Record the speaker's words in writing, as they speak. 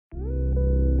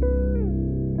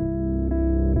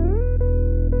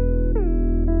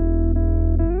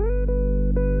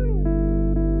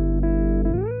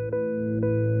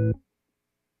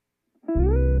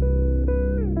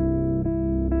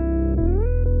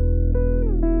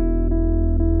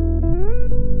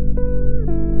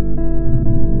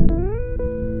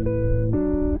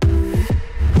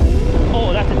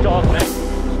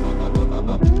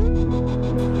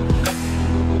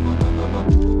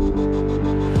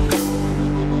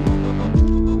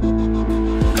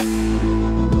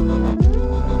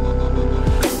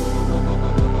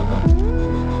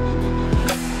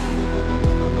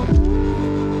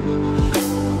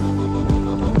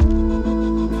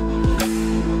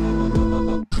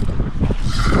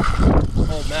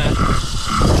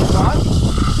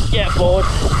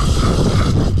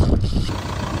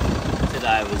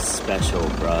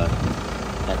bro.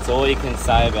 That's all you can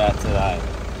say about today.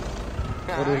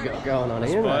 What do we got going on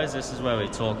here? I suppose this is where we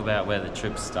talk about where the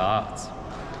trip starts.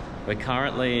 We're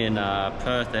currently in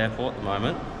Perth Airport at the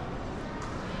moment,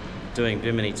 doing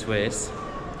bimini twists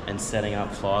and setting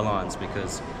up fly lines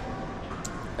because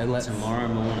tomorrow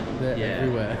morning,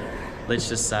 everywhere. Let's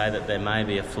just say that there may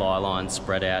be a fly line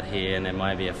spread out here and there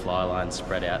may be a fly line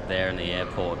spread out there in the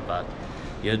airport, but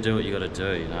you gotta do what you gotta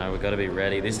do, you know. We've got to be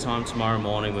ready. This time tomorrow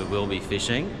morning we will be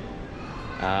fishing.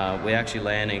 We actually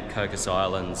land in Cocos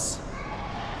Islands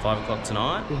 5 o'clock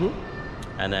tonight,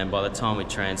 and then by the time we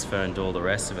transfer and do all the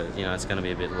rest of it, you know, it's going to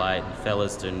be a bit late.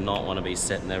 Fellas do not want to be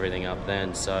setting everything up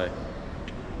then, so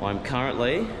I'm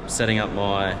currently setting up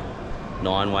my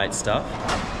 9-weight stuff,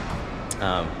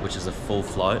 which is a full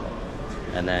float,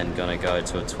 and then going to go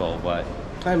to a 12-weight.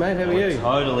 Hey mate, how are you?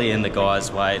 Totally in the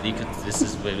guy's way. This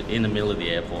is in the middle of the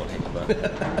airport here, but look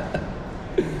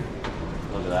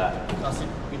at that. Classic.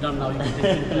 You don't know you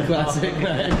can do. Classic,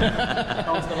 mate.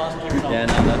 Yeah,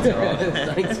 no, that's alright.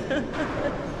 Thanks.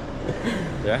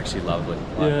 They're actually lovely.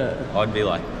 Like, I'd be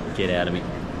like, get out of me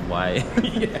way.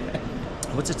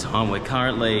 What's the time? We're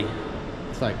currently,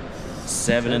 it's like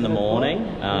 7 in the morning.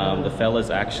 The fellas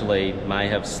actually may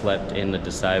have slept in the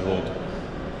disabled.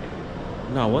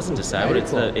 No, it wasn't disabled.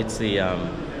 It's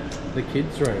the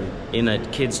kids' room. In the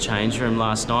kids' change room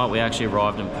last night. We actually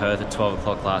arrived in Perth at 12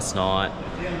 o'clock last night.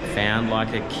 Found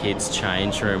like a kids'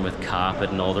 change room with carpet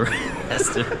and all the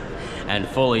rest of it, and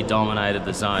fully dominated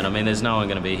the zone. I mean, there's no one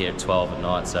going to be here at 12 at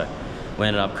night, so we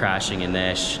ended up crashing in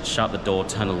there, shut the door,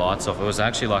 turned the lights off. It was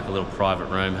actually like a little private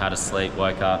room, had a sleep,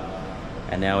 woke up,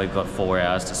 and now we've got 4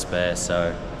 hours to spare,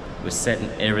 so we're setting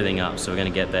everything up. So we're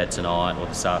going to get there tonight or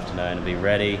this afternoon and be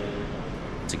ready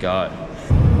to go.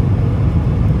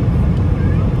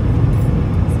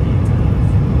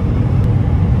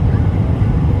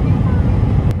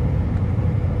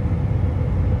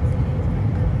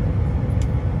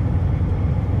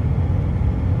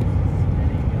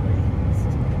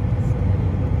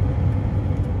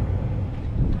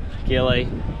 Gilly.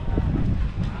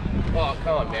 Oh,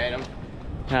 come on, man. I'm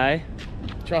Hey?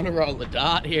 trying to roll the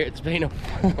dart here. It's been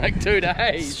like 2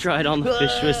 days. Straight on the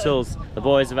fish whistles. The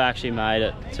boys have actually made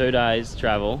it. 2 days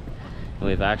travel. And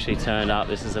we've actually turned up.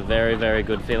 This is a very, very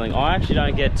good feeling. I actually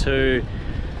don't get too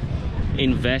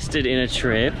invested in a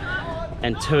trip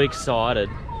and too excited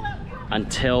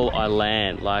until I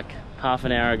land. Like half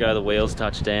an hour ago, the wheels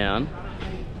touched down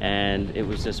and it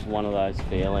was just one of those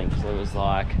feelings. It was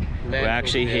like, we're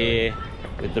actually here,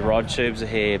 with the rod tubes are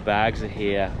here, bags are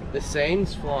here. The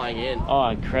scenes flying in. Oh,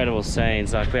 incredible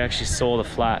scenes. Like we actually saw the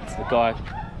flats. The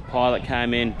pilot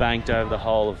came in, banked over the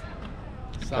whole of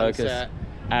Cocos.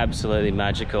 Absolutely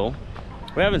magical.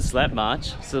 We haven't slept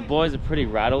much, so the boys are pretty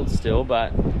rattled still,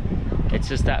 but it's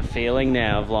just that feeling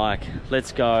now of like,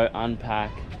 let's go,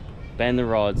 unpack, bend the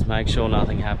rods, make sure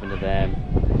nothing happened to them.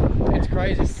 It's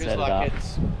crazy because like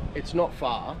it's not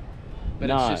far, but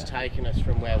it's just taken us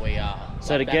from where we are.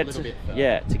 So like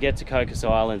to get to Cocos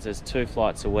Islands, there's 2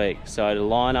 flights a week. So to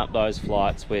line up those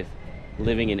flights with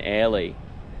living in Airlie,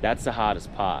 that's the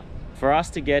hardest part. For us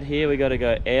to get here, we got to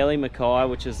go Airlie, Mackay,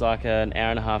 which is like an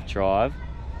hour-and-a-half drive,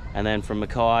 and then from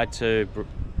Mackay to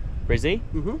Brizzy,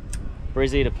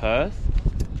 Brizzy to Perth,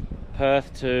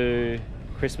 Perth to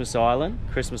Christmas Island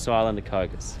to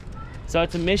Cocos. So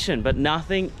it's a mission, but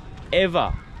nothing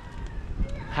ever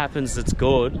happens that's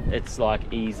good. It's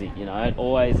like easy, you know, it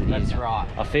always is. That's right.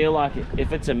 I feel like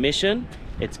if it's a mission,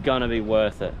 it's gonna be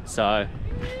worth it. So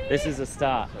this is a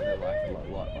start.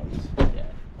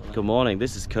 Good morning,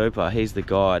 this is Cooper. He's the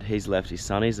guide. He's left his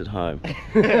sunnies at home.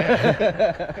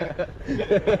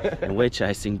 And we're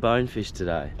chasing bonefish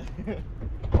today.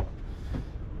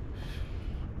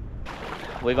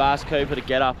 We've asked Cooper to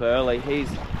get up early.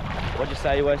 What'd you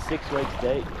say you were, 6 weeks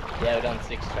deep? Yeah, we've done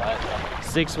 6 straight.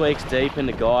 6 weeks deep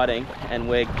into guiding, and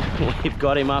we've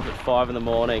got him up at 5 in the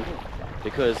morning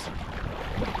because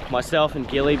myself and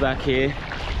Gilly back here,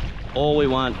 all we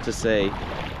want to see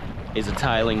is a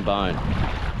tailing bone.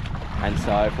 And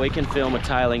so if we can film a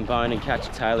tailing bone and catch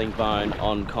a tailing bone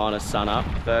on kind of sun up,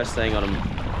 first thing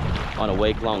on a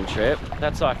week-long trip,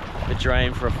 that's like the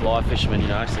dream for a fly fisherman, you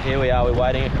know. So here we are, we're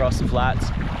wading across the flats,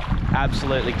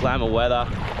 absolutely glamour weather,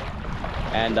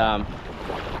 and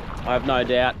I have no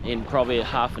doubt in probably a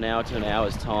half an hour to an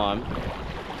hour's time,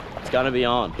 it's going to be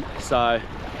on. So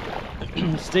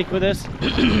stick with us.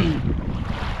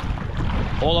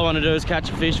 All I want to do is catch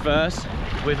a fish first.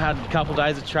 We've had a couple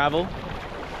days of travel.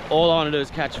 All I want to do is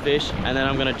catch a fish, and then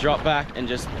I'm going to drop back and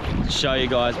just show you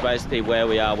guys basically where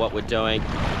we are, what we're doing,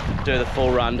 do the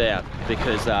full rundown,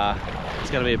 because it's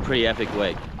going to be a pretty epic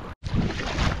week.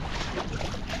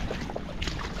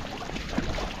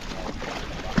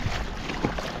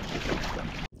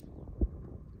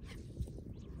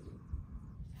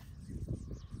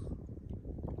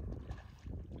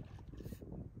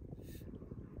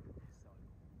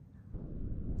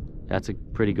 That's a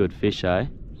pretty good fish, eh?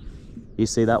 You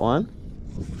see that one?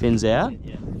 Fins out?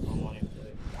 Yeah, I'm on him too.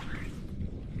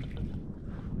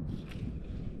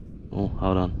 Oh,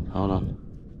 hold on.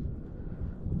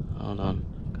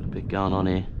 Got a bit going on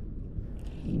here.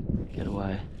 Get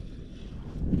away.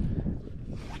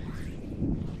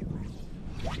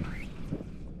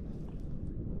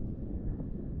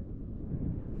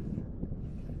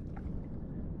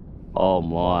 Oh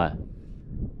my.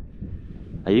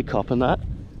 Are you copping that?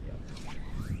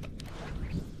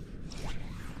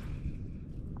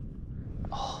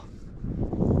 Oh.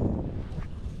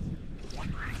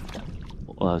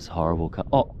 Oh, that was horrible.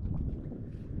 Oh.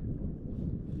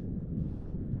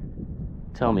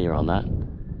 Tell me you're on that.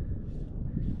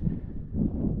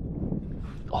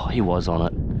 Oh, he was on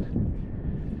it.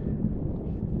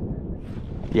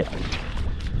 Yep.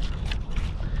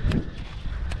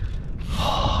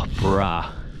 Oh,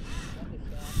 bruh.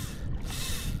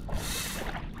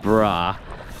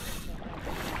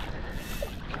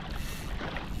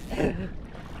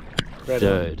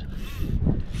 Dude.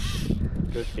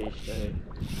 Good fish too.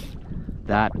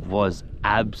 That was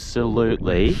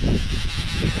absolutely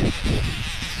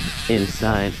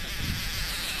insane.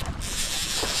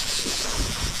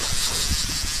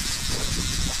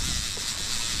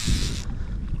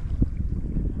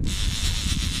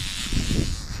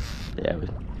 Yeah,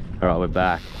 all right, we're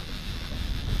back.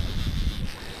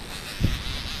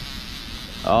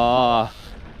 Oh,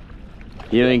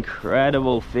 you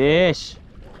incredible fish.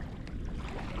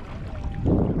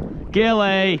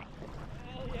 Gilly,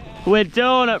 we're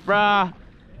doing it, bruh.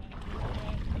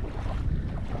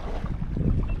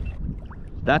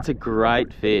 That's a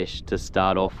great fish to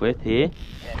start off with here.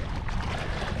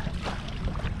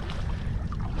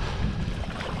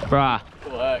 Bruh.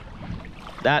 Good work.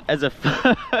 That as a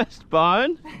first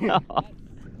bone.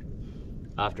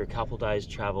 After a couple days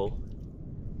travel,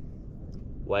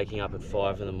 waking up at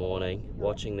 5 in the morning,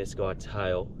 watching this guy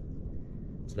tail,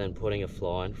 to then putting a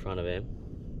fly in front of him.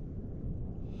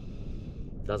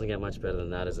 Doesn't get much better than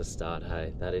that as a start,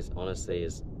 hey. That is honestly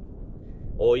is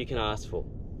all you can ask for.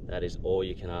 That is all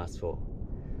you can ask for.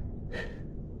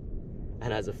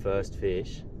 And as a first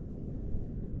fish,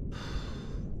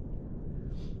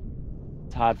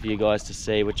 it's hard for you guys to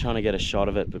see. We're trying to get a shot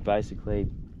of it, but basically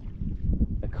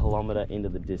a kilometre into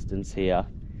the distance here,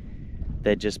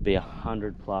 there'd just be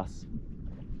 100+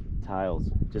 tails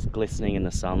just glistening in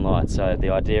the sunlight. So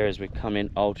the idea is we come in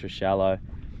ultra shallow,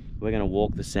 we're going to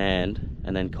walk the sand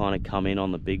and then kind of come in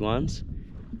on the big ones.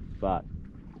 But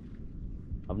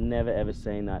I've never ever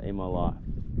seen that in my life.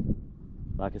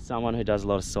 Like, as someone who does a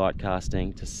lot of sight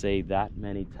casting, to see that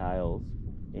many tails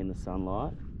in the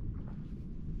sunlight,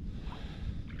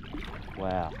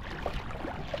 wow.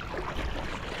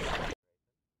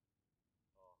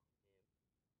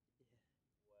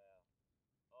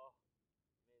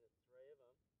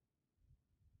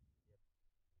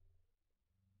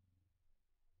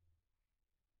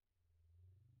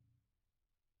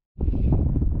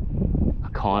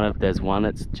 Kind of, there's one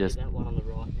that's just that one on the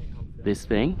right there, this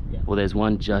thing. Yeah. Well, there's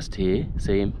one just here.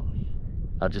 See him?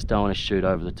 I just don't want to shoot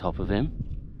over the top of him.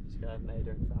 Just go a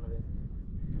metre in front of him.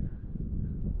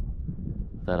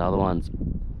 That other one's,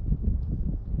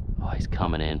 oh, he's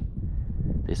coming in.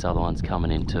 This other one's coming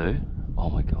in too.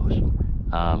 Oh my gosh.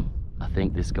 I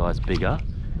think this guy's bigger.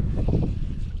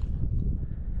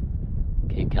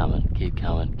 Keep coming.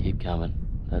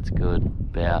 That's good.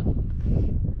 About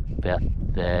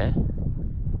there.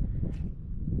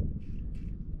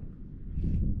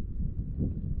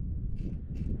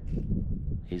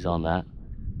 He's on that.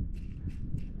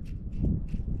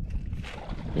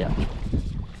 Yeah.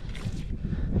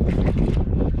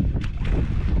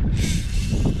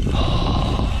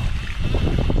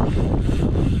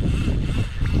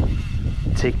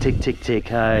 Tick, tick, tick, tick,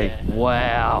 hey. Yeah.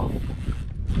 Wow.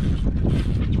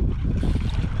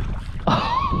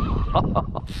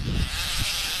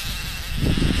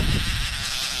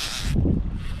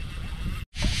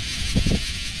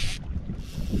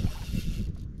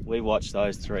 We watch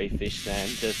those three fish stand,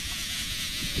 just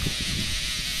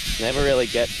never really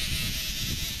get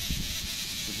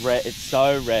rare. It's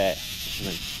so rare. I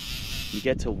mean, you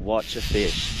get to watch a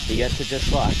fish. You get to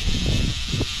just like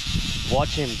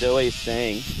watch him do his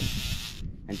thing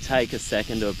and take a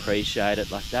second to appreciate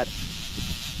it like that.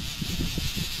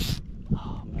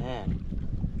 Oh man.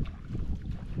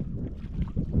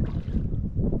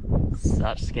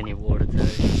 Such skinny water too.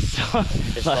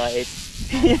 It's like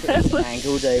it's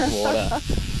ankle deep water.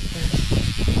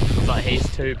 But he's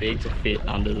too big to fit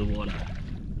under the water.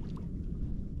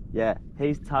 Yeah,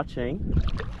 he's touching.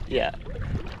 Yeah.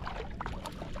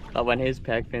 But when his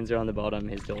peg fins are on the bottom,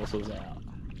 his dorsal's out.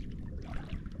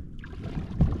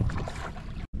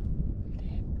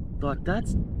 Like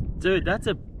that's, dude, that's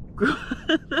a,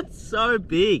 that's so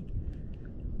big.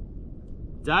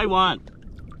 Day one.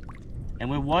 And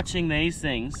we're watching these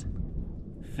things,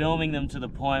 filming them to the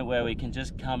point where we can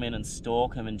just come in and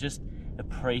stalk them and just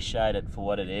appreciate it for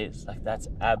what it is. Like that's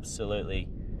absolutely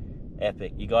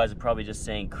epic. You guys are probably just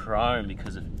seeing chrome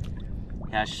because of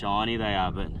how shiny they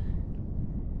are, but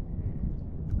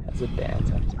that's a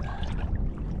bouncer.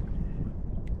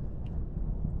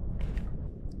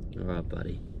 All right,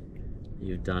 buddy.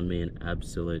 You've done me an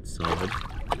absolute solid.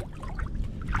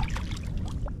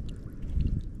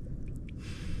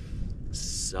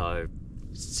 So,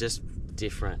 it's just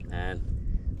different, man.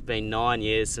 It's been 9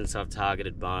 years since I've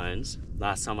targeted bones.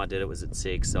 Last time I did it was at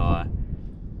CXI,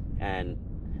 and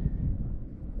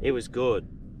it was good,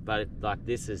 but like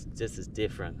this is just as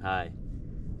different, hey?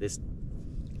 It's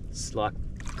like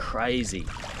crazy.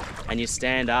 And you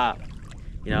stand up,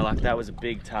 you know, like that was a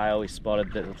big tail we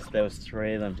spotted, that there was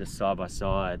 3 of them just side by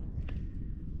side.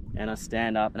 And I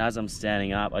stand up, and as I'm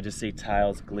standing up, I just see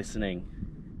tails glistening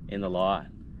in the light.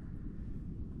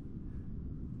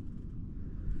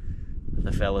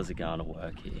 The fellas are going to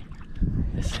work here.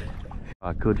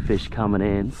 Right, good fish coming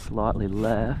in, slightly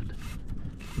left.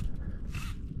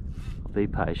 I'll be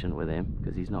patient with him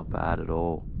because he's not bad at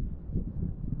all.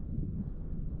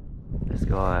 This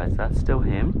guy, is that still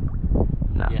him?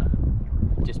 No. Yeah,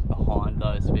 just behind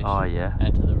those fish. Oh yeah.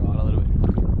 And to the right a little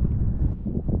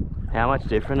bit. How much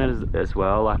different it is as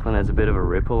well, like when there's a bit of a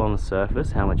ripple on the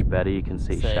surface, how much better you can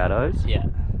see shadows. Yeah.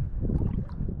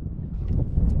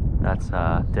 That's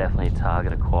definitely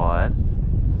target acquired.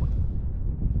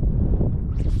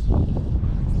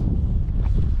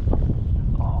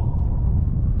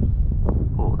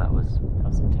 Oh, that was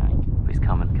a tank. He's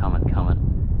coming.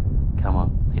 Come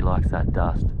on, he likes that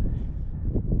dust.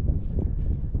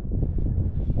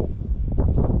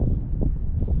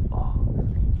 Oh,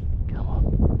 come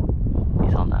on.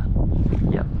 He's on that.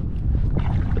 Yep.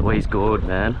 Oh, he's good,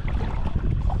 man.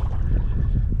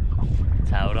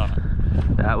 Tailed on it.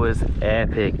 That was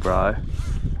epic, bro.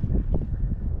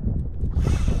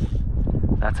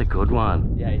 That's a good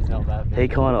one. Yeah, he's not bad. He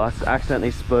kind of, I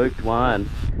accidentally spooked one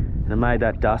and it made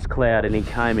that dust cloud and he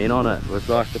came in on it. It was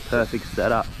like the perfect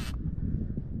setup.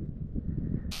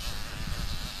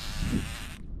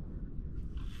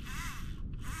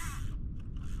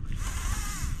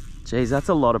 Jeez, that's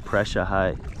a lot of pressure,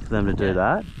 hey, for them to do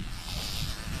that.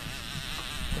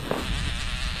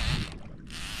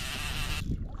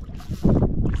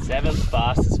 Seventh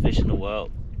fastest fish in the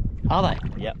world. Are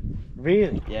they? Yep.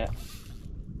 Really? Yeah.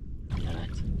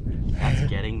 That's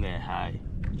getting there, hey.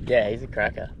 Yeah, he's a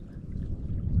cracker.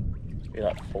 Be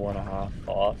like 4.5,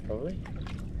 5 probably.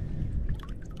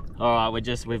 All right,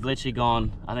 we've literally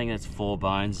gone, I think it's 4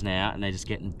 bones now, and they're just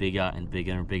getting bigger and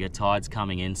bigger and bigger. Tide's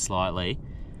coming in slightly,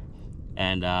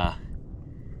 and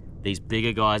these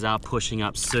bigger guys are pushing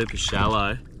up super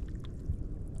shallow.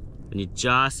 And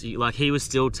like he was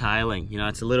still tailing, you know,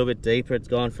 it's a little bit deeper, it's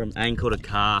gone from ankle to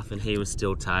calf, and he was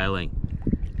still tailing.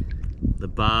 The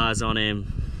bars on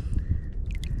him.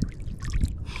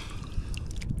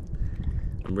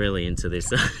 I'm really into this.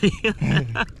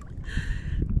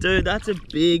 Dude, that's a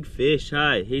big fish,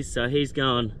 hey. He's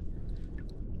going,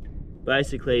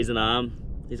 basically he's an arm,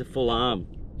 he's a full arm.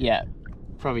 Yeah,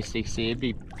 probably 60, it'd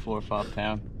be 4 or 5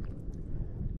 pound.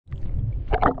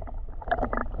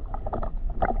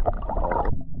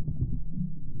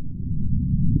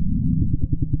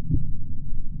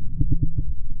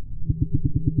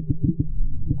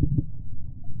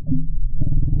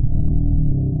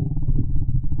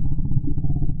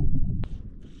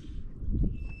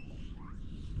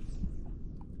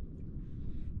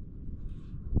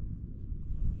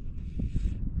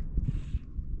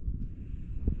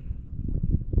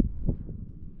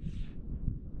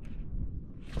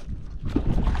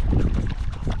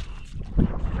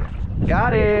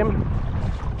 Got him.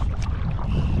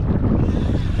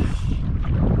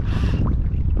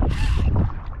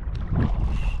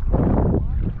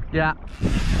 Yeah.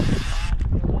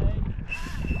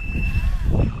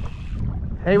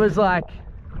 He was like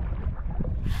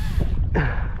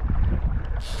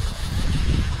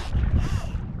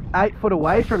 8 foot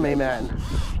away from me, man.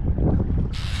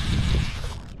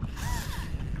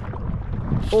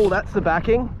 Oh, that's the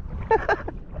backing.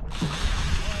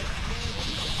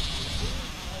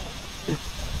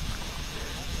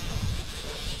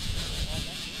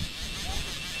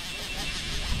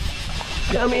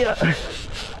 Come here.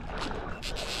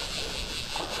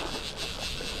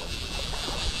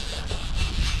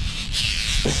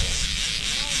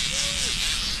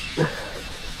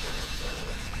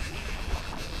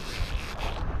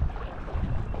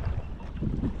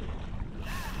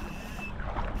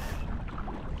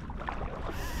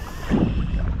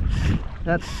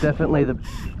 That's definitely the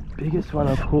biggest one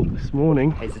I've hooked this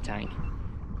morning. He's a tank.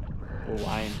 All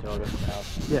way until I got the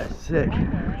house. Yeah, sick.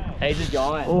 He's a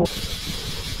giant. Oh.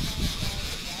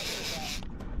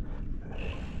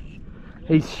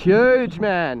 He's huge,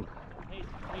 man. He's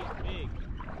big.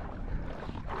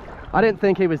 I didn't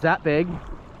think he was that big.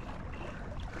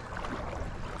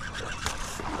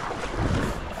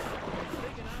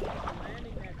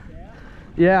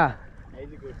 Yeah.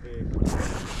 He's a good fish.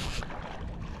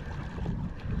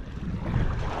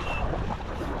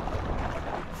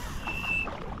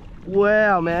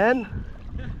 Wow, man.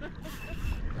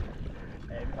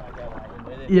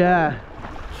 Yeah.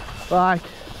 Like,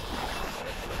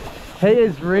 he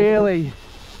is really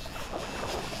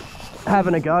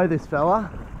having a go, this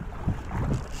fella.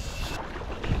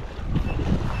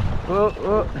 Oh,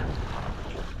 oh.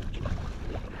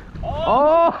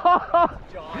 Oh!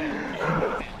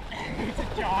 Giant. He's a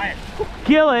giant.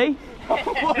 Gilly!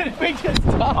 What did we just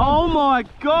do? Oh my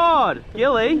god!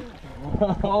 Gilly!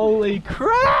 Holy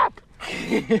crap!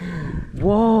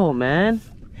 Whoa, man.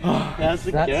 How's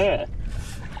the That's- girth?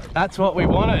 That's what we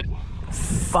wanted.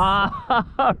 Far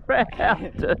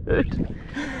out, dude.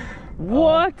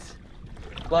 What?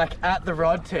 Like at the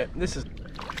rod tip. This is.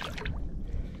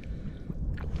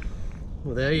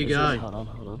 Well, there you go. Hold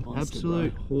on.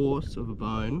 Absolute horse of a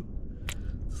bone.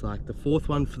 It's like the fourth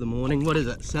one for the morning. What is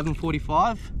it?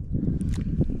 7:45.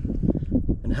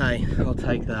 And hey, I'll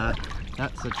take that.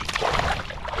 That's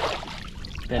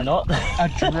They're not. a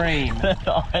dream.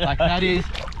 Like that is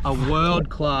a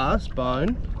world-class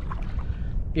bone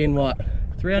in what,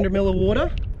 300 ml of water.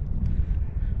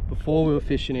 Before we were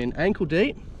fishing in ankle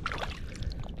deep.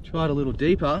 Tried a little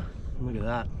deeper. Look at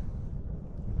that.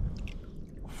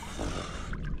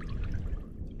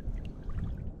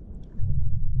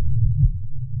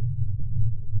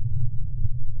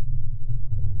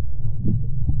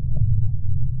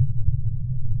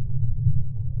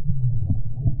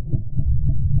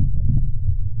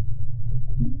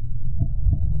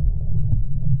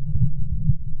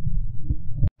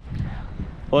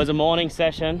 Well, it was a morning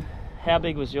session. How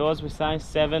big was yours? We're saying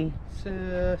 7.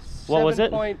 What was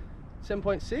it?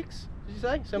 7.6? Did you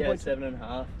say? 7.6. Yeah,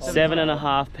 7.5.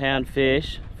 7.5 pound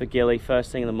fish for Gilly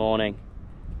first thing in the morning.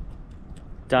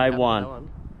 Day one.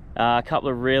 A couple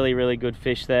of really good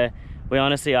fish there. We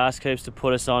honestly asked Coops to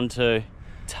put us on to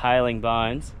tailing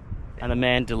bones, and the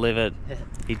man delivered.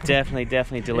 He definitely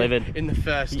delivered. In the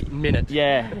first minute.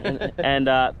 Yeah, and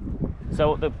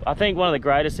so I think one of the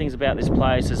greatest things about this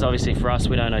place is obviously for us,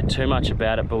 we don't know too much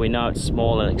about it, but we know it's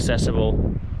small and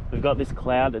accessible. We've got this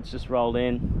cloud that's just rolled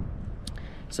in.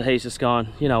 So he's just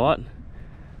gone, you know what?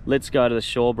 Let's go to the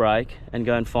shore break and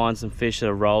go and find some fish that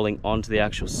are rolling onto the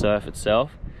actual surf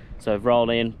itself. So we've rolled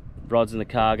in, rod's in the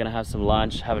car, gonna have some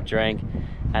lunch, have a drink,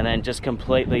 and then just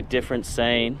completely different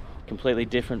scene, completely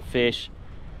different fish.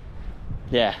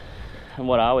 Yeah, and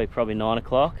what are we, probably 9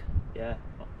 o'clock? Yeah,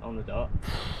 on the dot.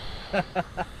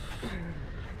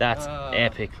 That's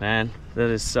epic, man. That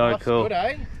is so Life's cool. good,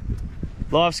 eh?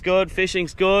 Life's good,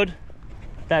 fishing's good.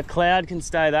 That cloud can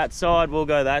stay that side, we'll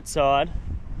go that side,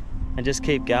 and just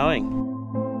keep going.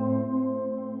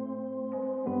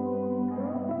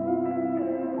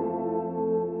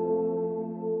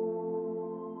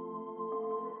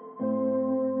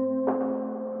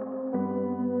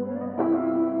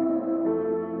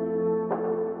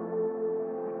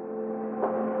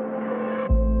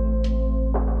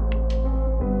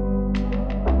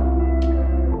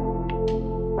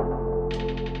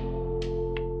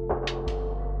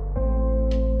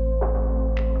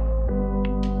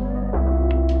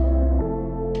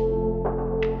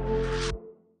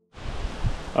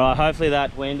 Alright, hopefully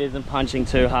that wind isn't punching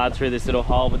too hard through this little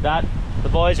hole, but that, the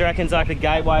boys reckon's like the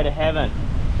gateway to heaven.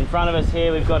 In front of us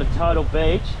here we've got a total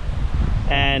beach,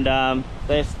 and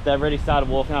they've already started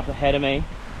walking up ahead of me.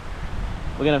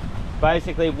 We're going to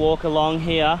basically walk along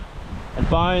here, and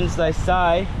bones, they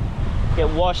say, get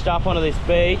washed up onto this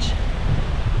beach,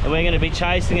 and we're going to be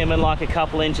chasing them in like a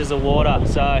couple inches of water.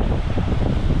 So,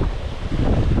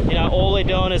 you know, all we're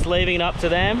doing is leaving it up to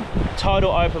them. Total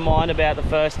open mind about the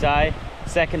first day,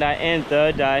 second day and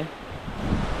third day.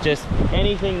 Just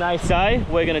anything they say,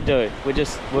 we're gonna do.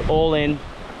 We're all in.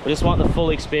 We just want the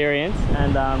full experience.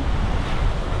 And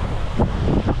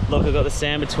look, I've got the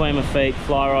sand between my feet,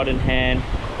 fly rod in hand,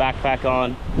 backpack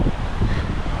on.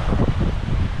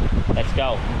 Let's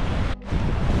go.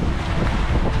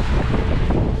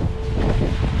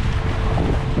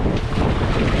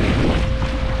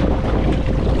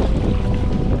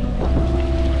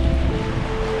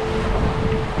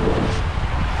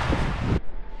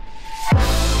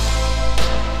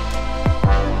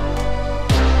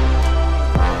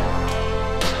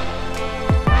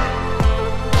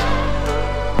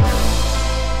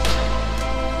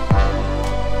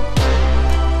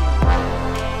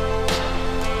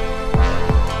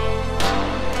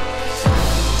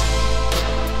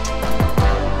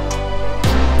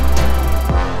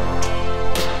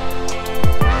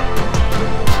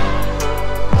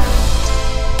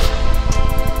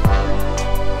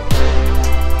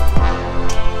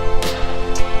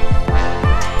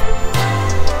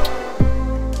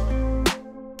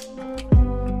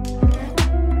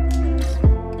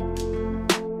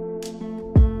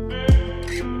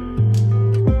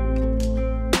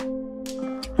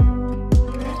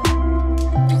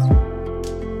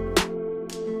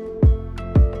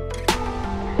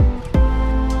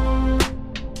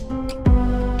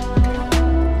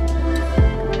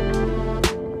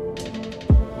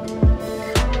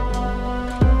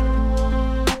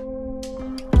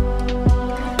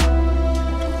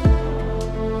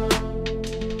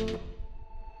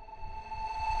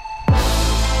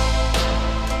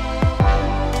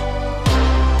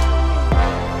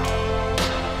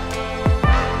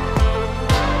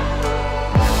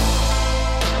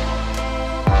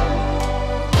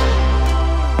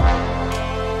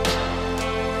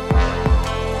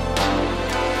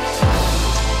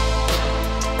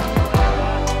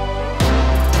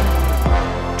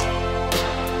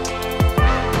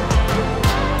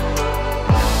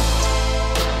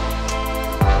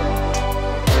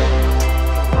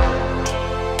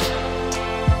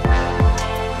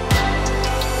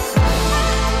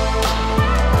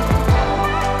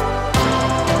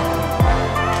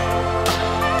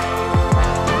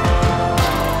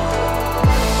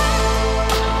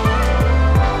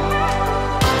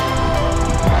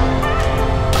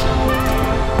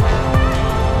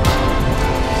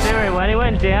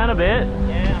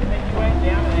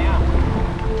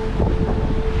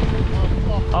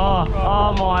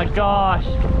 Oh my gosh.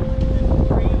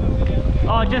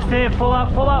 Oh, just here, pull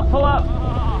up, pull up, pull up.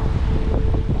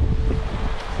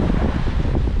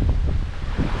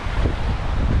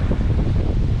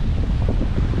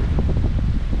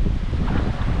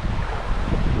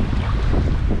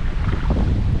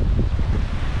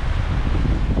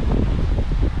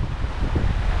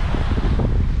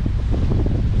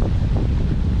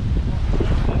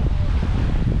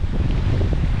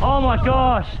 Oh my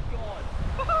gosh!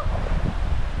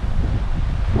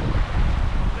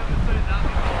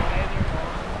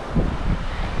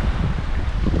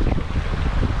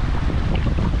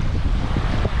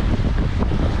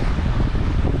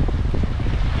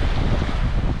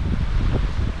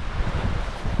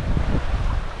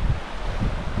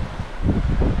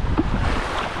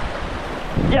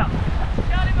 Yeah.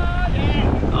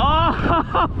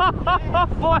 Oh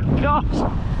my gosh!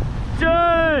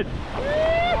 Dude!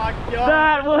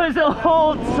 That was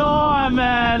all time,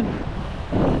 man!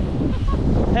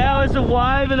 How was the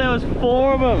wave and there was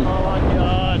 4 of them? Oh my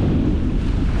god.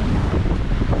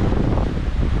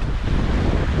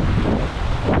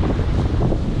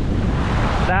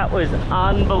 That was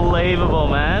unbelievable,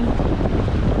 man.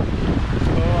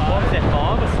 What was there,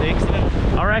 5 or 6 of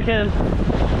them? I reckon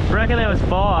there was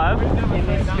 5. In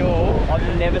this school,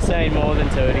 I've never seen more than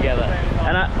 2 together.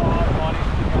 And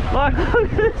like,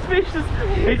 look at this fish,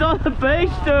 he's on the beach,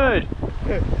 dude.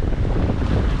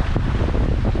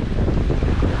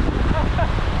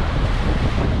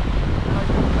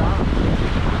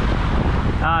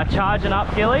 Charging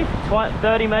up, Gilly,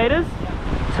 30 metres.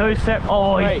 2 step,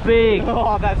 oh, he's big.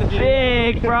 Oh, that's a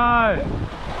big, bro.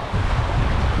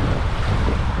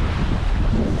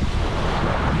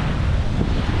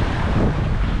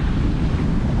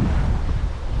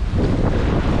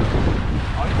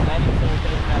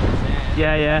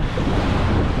 Yeah, yeah.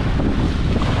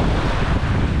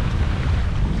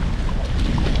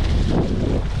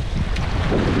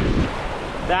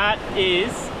 That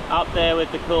is up there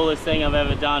with the coolest thing I've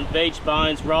ever done. Beach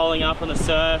bones rolling up on the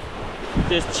surf,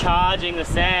 just charging the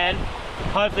sand.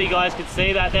 Hopefully you guys could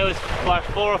see that. There was like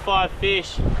 4 or 5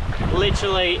 fish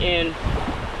literally in,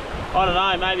 I don't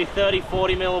know, maybe 30,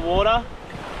 40 mil of water.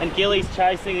 And Gilly's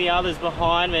chasing the others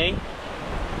behind me.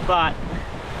 But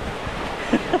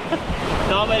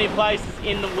not many places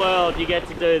in the world you get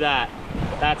to do that.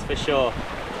 That's for sure.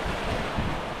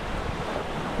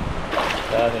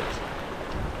 Perfect.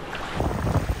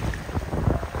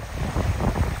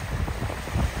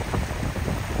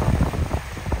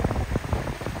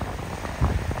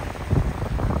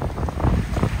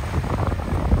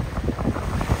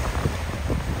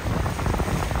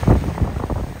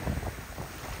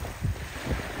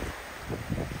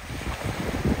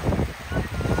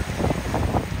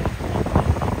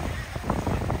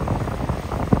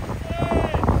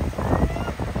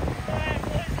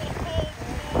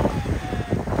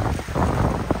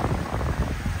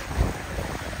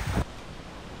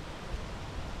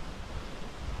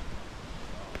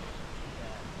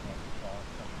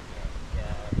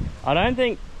 I don't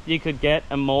think you could get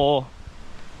a more,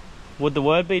 would the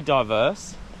word be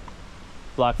diverse?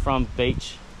 Like from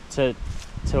beach to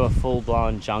a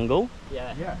full-blown jungle?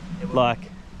 Yeah. Like,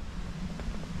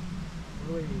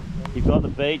 you've got the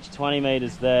beach 20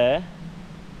 metres there,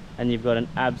 and you've got an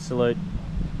absolute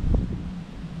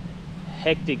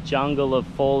hectic jungle of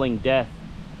falling death.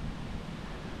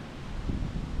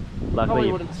 Like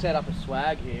Probably wouldn't set up a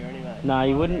swag here anyway. No,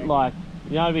 you wouldn't. Like,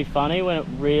 you know, it'd be funny when it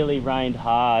really rained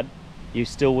hard, you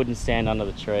still wouldn't stand under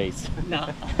the trees. No.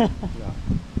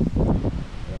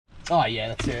 Oh yeah,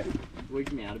 that's it.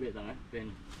 Wigged me out a bit though,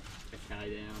 been a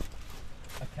K down.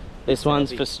 Okay. This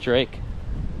one's for Strick.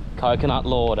 Coconut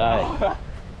Lord, eh?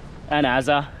 And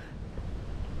Azza.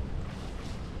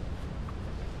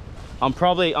 I'm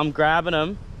grabbing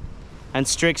them, and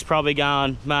Strick's probably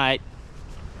going, mate,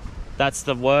 that's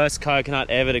the worst coconut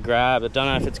ever to grab. I don't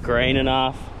know if it's green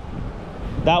enough.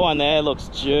 That one there looks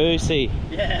juicy.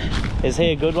 Yeah. Is he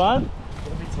a good one?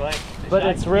 It'll be sweet. But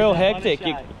it's real hectic.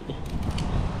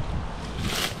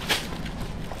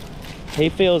 He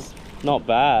feels not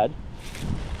bad.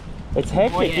 It's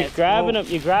hectic. Oh, yeah,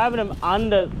 You're grabbing them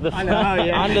under the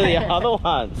under the other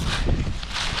ones.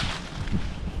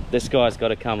 This guy's got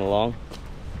to come along.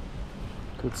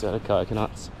 Good set of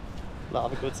coconuts.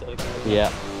 Love a good set of coconuts.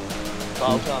 Yeah.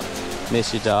 Well done.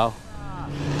 Miss you, doll.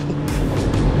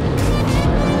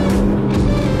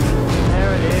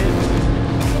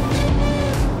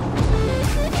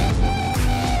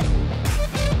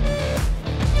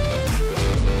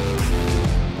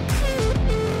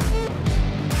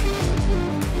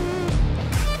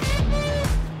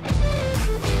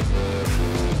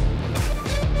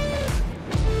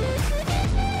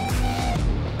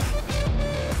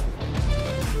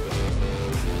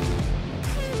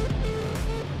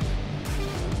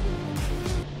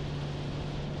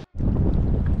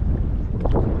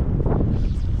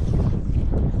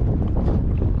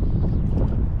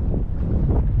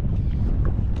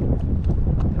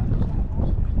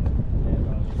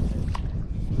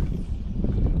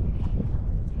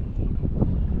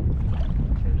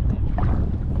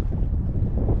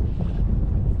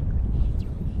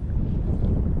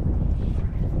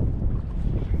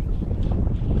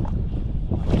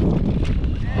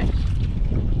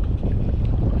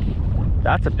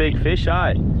 That's a big fish,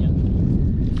 eh?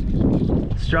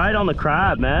 Straight on the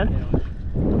crab, man.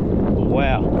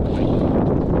 Wow.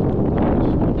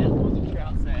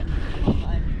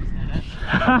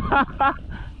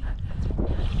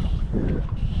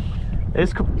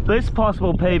 This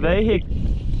possible PB here,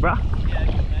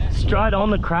 bruh. Straight on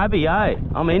the crabby, eh?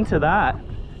 I'm into that.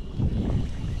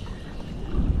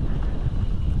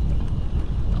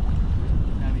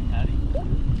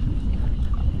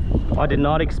 I did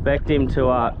not expect him to,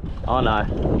 oh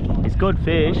no, he's good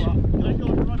fish.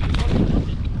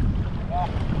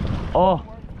 Oh.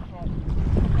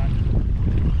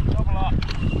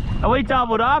 Are we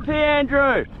doubled up here,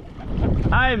 Andrew?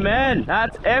 Hey man,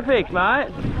 that's epic, mate.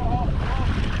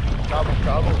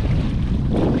 Double.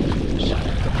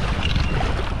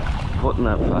 Putting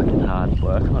that fucking hard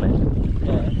work on it.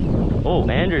 Yeah. Oh,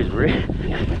 Andrew's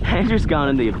going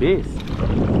in the abyss.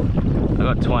 I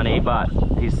got 20, but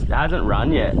he hasn't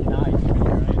run yet. No,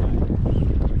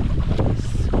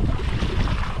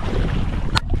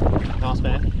 nice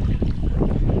man.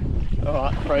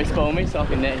 Alright, pro spoil me so I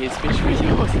can net his fish with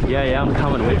yours. Yeah, I'm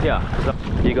coming with you.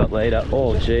 You got leader.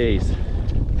 Oh, jeez.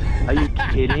 Are you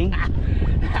kidding?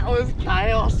 That was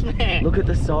chaos, man. Look at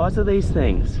the size of these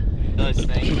things. Those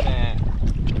things, man.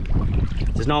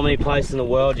 There's not many places in the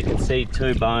world you can see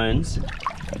two bones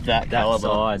Of that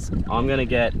size. I'm gonna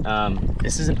get,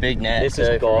 this is a big net. this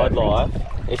is guide life.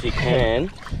 If you can,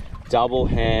 double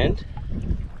hand.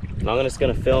 And I'm just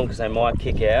gonna film because they might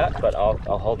kick out, but I'll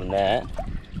hold the net.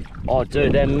 Oh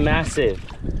dude, they're massive.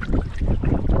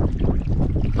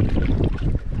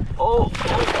 Oh,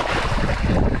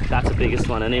 that's the biggest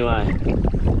one anyway.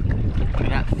 Look at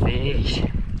that fish.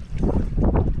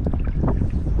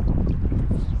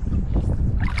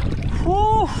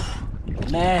 Whew.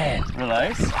 Man.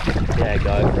 Release? Yeah,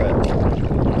 go for it.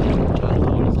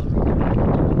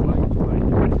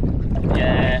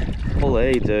 Yeah.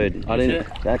 Holy dude.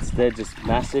 They're just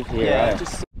massive here. Yeah,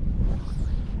 Eh?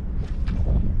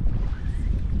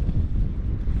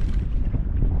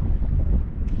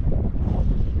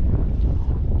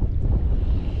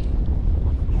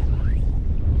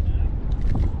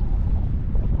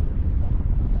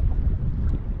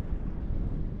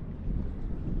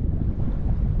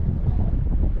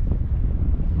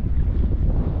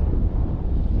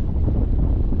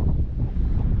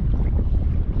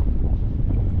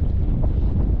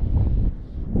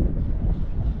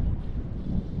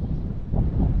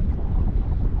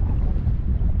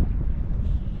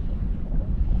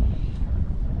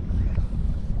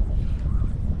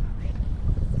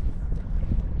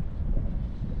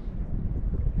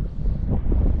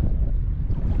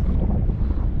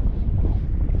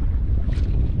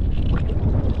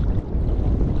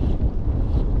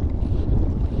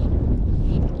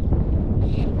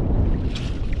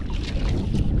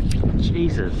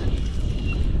 Jesus.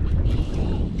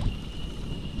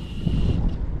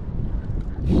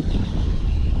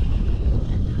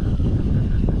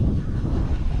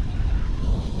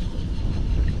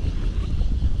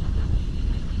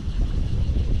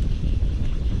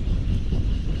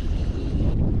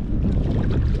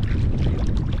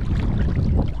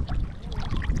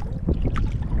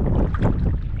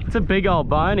 It's a big old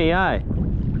bony, eh? I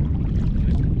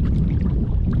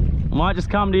might just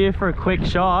come to you for a quick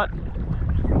shot.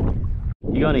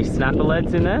 You got any snapper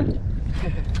leads in there?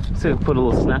 So put a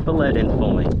little snapper lead in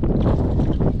for me.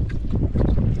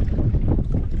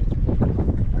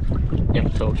 You ever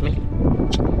talk to me?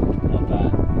 Not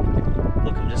bad.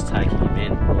 Look, I'm just taking him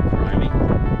in. Little chromie.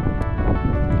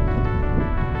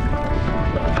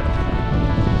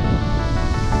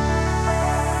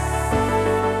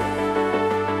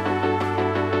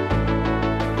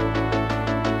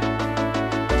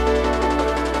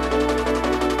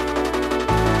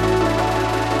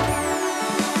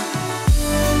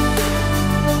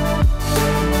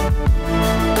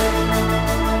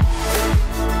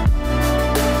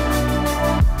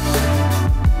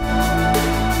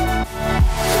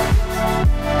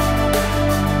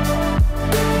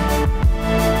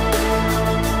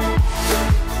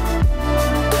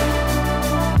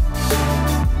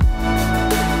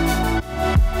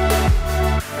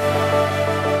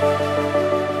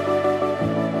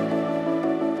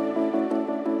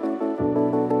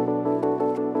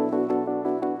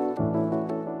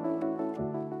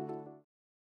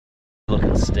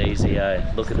 Looking steezy,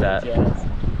 eh? Look at that. Yeah.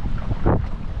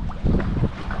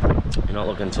 You're not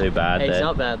looking too bad He's there.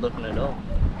 not bad looking at all.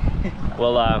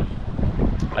 Well,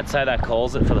 I'd say that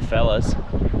calls it for the fellas.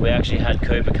 We actually had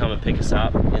Cooper come and pick us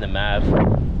up in a MAV.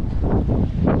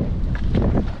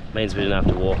 Means we didn't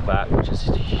have to walk back, which is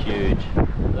huge.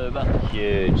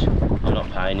 Huge. I'm not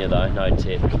paying you though, no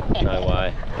tip, no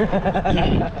way.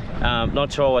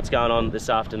 Not sure what's going on this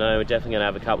afternoon. We're definitely gonna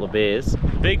have a couple of beers.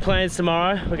 Big plans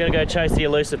tomorrow. We're gonna go chase the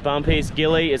elusive bumpies.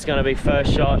 Gilly is gonna be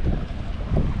first shot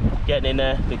getting in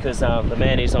there because the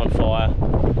man is on fire.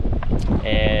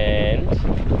 And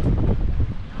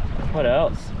what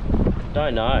else?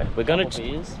 Don't know. We're gonna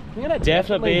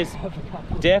definitely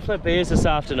beers this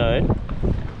afternoon.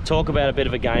 Talk about a bit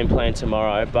of a game plan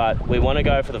tomorrow, but we want to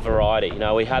go for the variety. You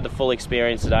know, we had the full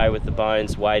experience today with the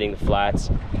bones, wading the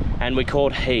flats, and we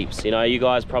caught heaps. You know, you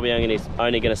guys probably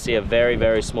only going to see a very,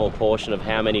 very small portion of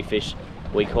how many fish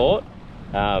we caught.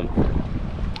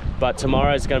 But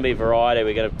tomorrow's going to be variety.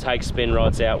 We're going to take spin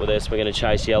rods out with us. We're going to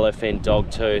chase yellowfin,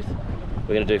 dogtooth.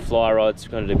 We're going to do fly rods.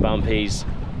 We're going to do bumpies.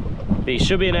 It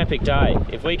should be an epic day.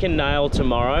 If we can nail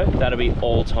tomorrow, that'll be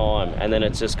all time. And then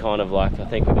it's just kind of like, I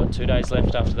think we've got 2 days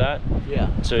left after that. Yeah.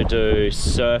 To do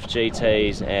surf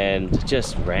GTs and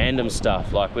just random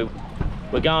stuff. Like we're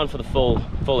going for the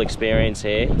full experience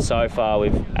here. So far,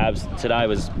 today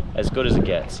was as good as it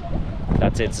gets.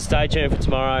 That's it. So stay tuned for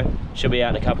tomorrow. Should be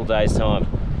out in a couple of days' time.